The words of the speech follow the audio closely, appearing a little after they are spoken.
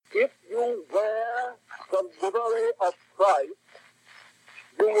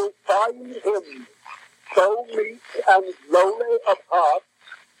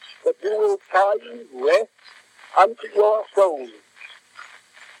find rest unto your souls.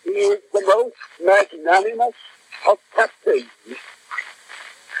 He is the most magnanimous of captains.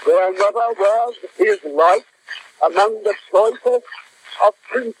 There never was his like among the choicest of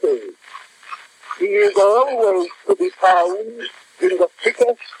princes. He is always to be found in the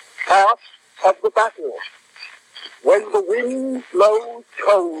thickest part of the battle. When the wind blows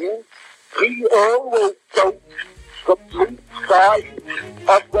cold, he always takes the bleak side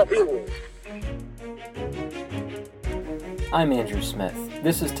of the hill. I'm Andrew Smith.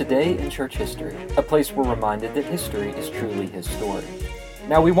 This is Today in Church History, a place we're reminded that history is truly his story.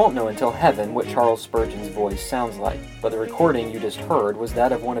 Now, we won't know until heaven what Charles Spurgeon's voice sounds like, but the recording you just heard was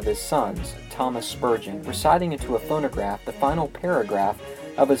that of one of his sons, Thomas Spurgeon, reciting into a phonograph the final paragraph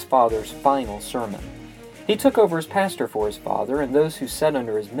of his father's final sermon. He took over as pastor for his father, and those who sat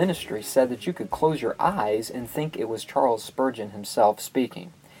under his ministry said that you could close your eyes and think it was Charles Spurgeon himself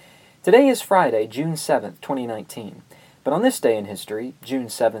speaking. Today is Friday, June 7th, 2019. But on this day in history, June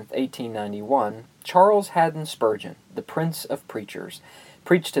 7th, 1891, Charles Haddon Spurgeon, the Prince of Preachers,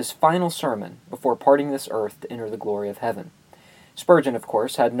 preached his final sermon before parting this earth to enter the glory of heaven. Spurgeon, of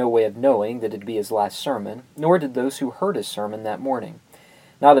course, had no way of knowing that it'd be his last sermon, nor did those who heard his sermon that morning.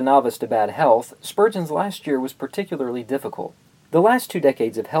 Not a novice to bad health, Spurgeon's last year was particularly difficult. The last 2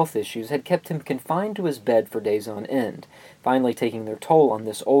 decades of health issues had kept him confined to his bed for days on end, finally taking their toll on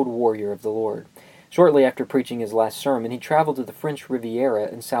this old warrior of the Lord. Shortly after preaching his last sermon, he traveled to the French Riviera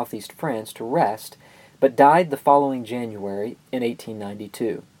in southeast France to rest, but died the following January in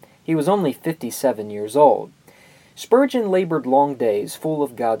 1892. He was only 57 years old. Spurgeon labored long days full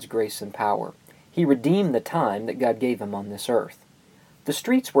of God's grace and power. He redeemed the time that God gave him on this earth. The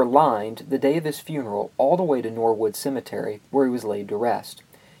streets were lined the day of his funeral all the way to Norwood Cemetery, where he was laid to rest.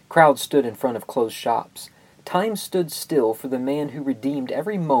 Crowds stood in front of closed shops. Time stood still for the man who redeemed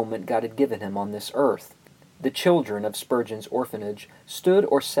every moment God had given him on this earth. The children of Spurgeon's orphanage stood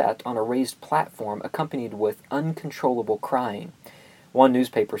or sat on a raised platform accompanied with uncontrollable crying. One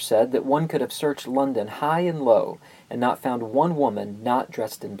newspaper said that one could have searched London high and low and not found one woman not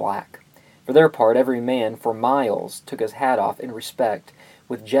dressed in black. For their part, every man for miles took his hat off in respect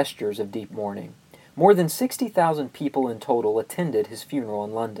with gestures of deep mourning. More than 60,000 people in total attended his funeral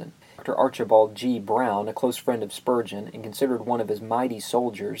in London. Dr. Archibald G. Brown, a close friend of Spurgeon and considered one of his mighty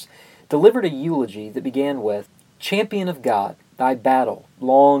soldiers, delivered a eulogy that began with, "Champion of God, thy battle,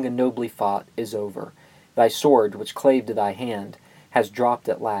 long and nobly fought, is over. Thy sword, which clave to thy hand, has dropped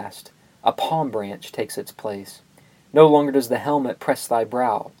at last. A palm branch takes its place. No longer does the helmet press thy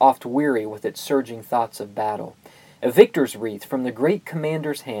brow, oft weary with its surging thoughts of battle. A victor's wreath from the great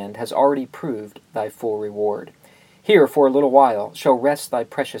commander's hand has already proved thy full reward. Here for a little while shall rest thy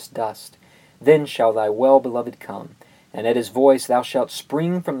precious dust. Then shall thy well-beloved come, and at his voice thou shalt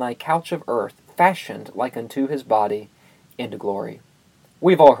spring from thy couch of earth, fashioned like unto his body, into glory."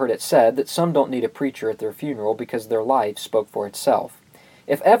 We've all heard it said that some don't need a preacher at their funeral because their life spoke for itself.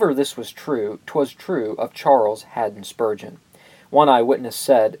 If ever this was true, 'twas true of Charles Haddon Spurgeon. One eyewitness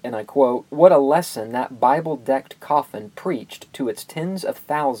said, and I quote, "What a lesson that Bible-decked coffin preached to its tens of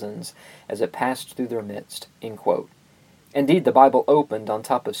thousands as it passed through their midst." End quote. Indeed, the Bible opened on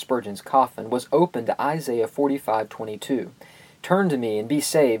top of Spurgeon's coffin was open to Isaiah 45:22. "Turn to me and be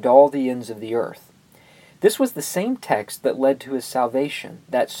saved, all the ends of the earth." This was the same text that led to his salvation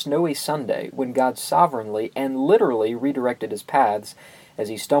that snowy Sunday when God sovereignly and literally redirected his paths as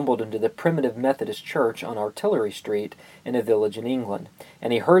he stumbled into the primitive Methodist church on Artillery Street in a village in England,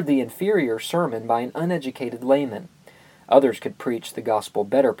 and he heard the inferior sermon by an uneducated layman. Others could preach the gospel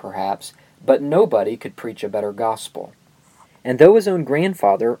better, perhaps, but nobody could preach a better gospel. And though his own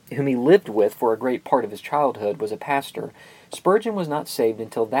grandfather, whom he lived with for a great part of his childhood, was a pastor, Spurgeon was not saved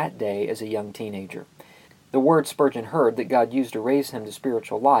until that day as a young teenager. The words Spurgeon heard that God used to raise him to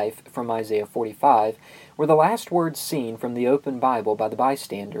spiritual life, from Isaiah 45, were the last words seen from the open Bible by the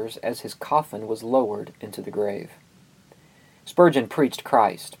bystanders as his coffin was lowered into the grave. Spurgeon preached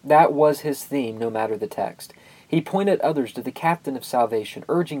Christ. That was his theme, no matter the text. He pointed others to the captain of salvation,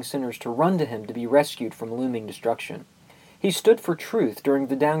 urging sinners to run to him to be rescued from looming destruction. He stood for truth during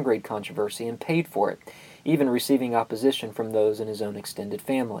the downgrade controversy and paid for it, even receiving opposition from those in his own extended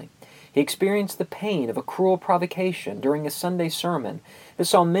family. He experienced the pain of a cruel provocation during a Sunday sermon that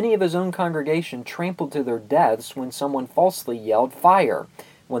saw many of his own congregation trampled to their deaths when someone falsely yelled "fire"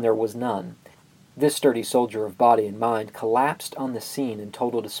 when there was none. This sturdy soldier of body and mind collapsed on the scene in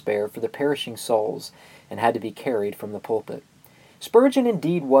total despair for the perishing souls and had to be carried from the pulpit. Spurgeon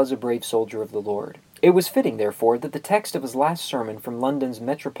indeed was a brave soldier of the Lord. It was fitting, therefore, that the text of his last sermon from London's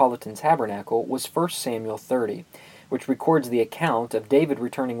Metropolitan Tabernacle was 1 Samuel 30, which records the account of David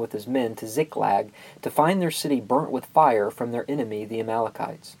returning with his men to Ziklag to find their city burnt with fire from their enemy, the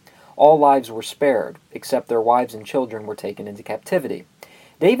Amalekites. All lives were spared, except their wives and children were taken into captivity.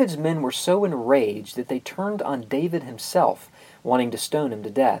 David's men were so enraged that they turned on David himself, wanting to stone him to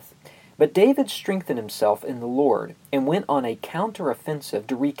death. But David strengthened himself in the Lord and went on a counter-offensive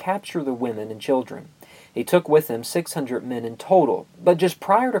to recapture the women and children. He took with him 600 men in total, but just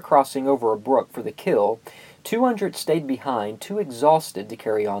prior to crossing over a brook for the kill, 200 stayed behind, too exhausted to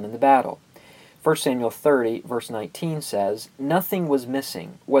carry on in the battle. 1 Samuel 30, verse 19 says, "Nothing was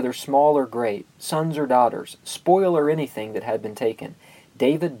missing, whether small or great, sons or daughters, spoil or anything that had been taken.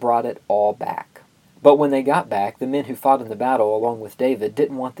 David brought it all back." But when they got back, the men who fought in the battle along with David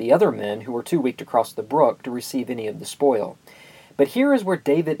didn't want the other men who were too weak to cross the brook to receive any of the spoil. But here is where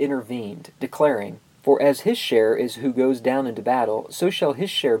David intervened, declaring, "For as his share is who goes down into battle, so shall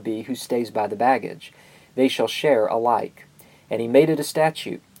his share be who stays by the baggage. They shall share alike." And he made it a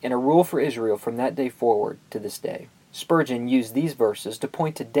statute and a rule for Israel from that day forward to this day. Spurgeon used these verses to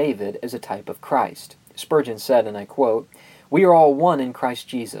point to David as a type of Christ. Spurgeon said, and I quote, "We are all one in Christ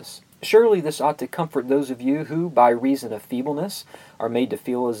Jesus. Surely this ought to comfort those of you who, by reason of feebleness, are made to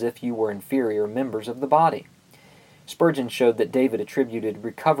feel as if you were inferior members of the body." Spurgeon showed that David attributed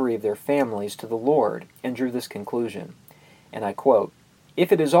recovery of their families to the Lord and drew this conclusion, and I quote,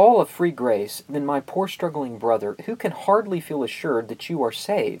 "If it is all of free grace, then my poor struggling brother, who can hardly feel assured that you are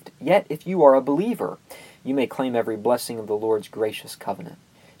saved, yet if you are a believer, you may claim every blessing of the Lord's gracious covenant."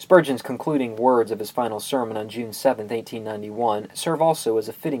 Spurgeon's concluding words of his final sermon on June 7, 1891, serve also as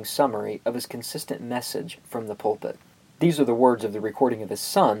a fitting summary of his consistent message from the pulpit. These are the words of the recording of his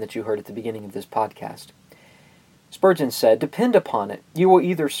son that you heard at the beginning of this podcast. Spurgeon said, "Depend upon it, you will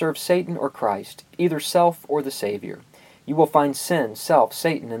either serve Satan or Christ, either self or the Savior. You will find sin, self,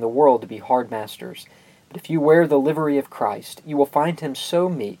 Satan, and the world to be hard masters. But if you wear the livery of Christ, you will find him so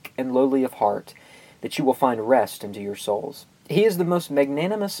meek and lowly of heart that you will find rest unto your souls. He is the most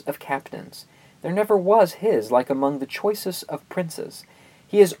magnanimous of captains. There never was his like among the choicest of princes.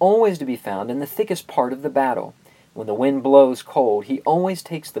 He is always to be found in the thickest part of the battle. When the wind blows cold, he always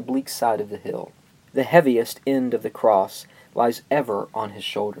takes the bleak side of the hill. The heaviest end of the cross lies ever on his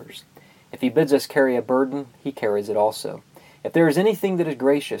shoulders. If he bids us carry a burden, he carries it also. If there is anything that is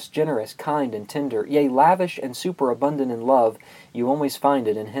gracious, generous, kind, and tender, yea, lavish and superabundant in love, you always find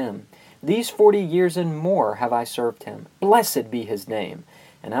it in him. These 40 years and more have I served him. Blessed be his name,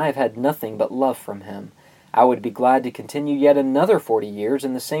 and I have had nothing but love from him. I would be glad to continue yet another 40 years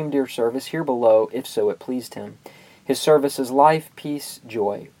in the same dear service here below, if so it pleased him. His service is life, peace,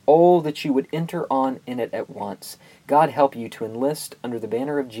 joy. Oh, that you would enter on in it at once. God help you to enlist under the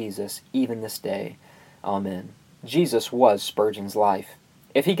banner of Jesus even this day. Amen." Jesus was Spurgeon's life.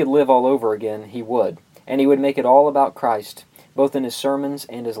 If he could live all over again, he would, and he would make it all about Christ, both in his sermons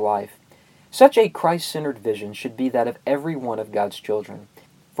and his life. Such a Christ-centered vision should be that of every one of God's children,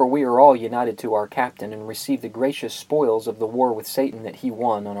 for we are all united to our captain and receive the gracious spoils of the war with Satan that he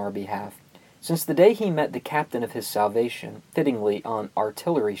won on our behalf. Since the day he met the captain of his salvation, fittingly on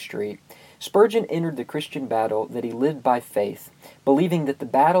Artillery Street, Spurgeon entered the Christian battle that he lived by faith, believing that the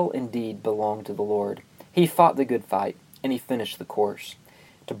battle indeed belonged to the Lord. He fought the good fight, and he finished the course.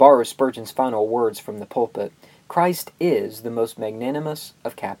 To borrow Spurgeon's final words from the pulpit, Christ is the most magnanimous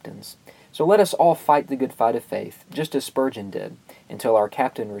of captains. So let us all fight the good fight of faith, just as Spurgeon did, until our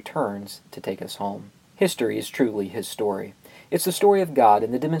captain returns to take us home. History is truly his story. It's the story of God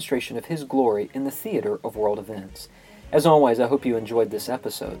and the demonstration of his glory in the theater of world events. As always, I hope you enjoyed this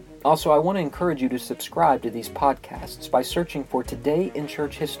episode. Also, I want to encourage you to subscribe to these podcasts by searching for Today in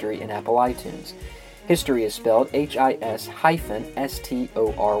Church History in Apple iTunes. History is spelled H-I-S-S-T-O-R-Y.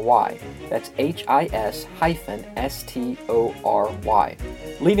 That's H-I-S-S-T-O-R-Y.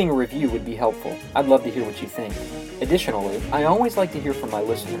 Leaving a review would be helpful. I'd love to hear what you think. Additionally, I always like to hear from my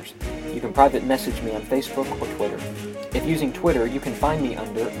listeners. You can private message me on Facebook or Twitter. If using Twitter, you can find me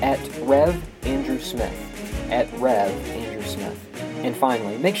under @RevAndrewSmith. @RevAndrewSmith. And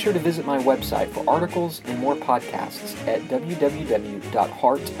finally, make sure to visit my website for articles and more podcasts at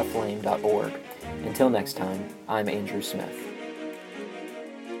www.heartaflame.org. Until next time, I'm Andrew Smith.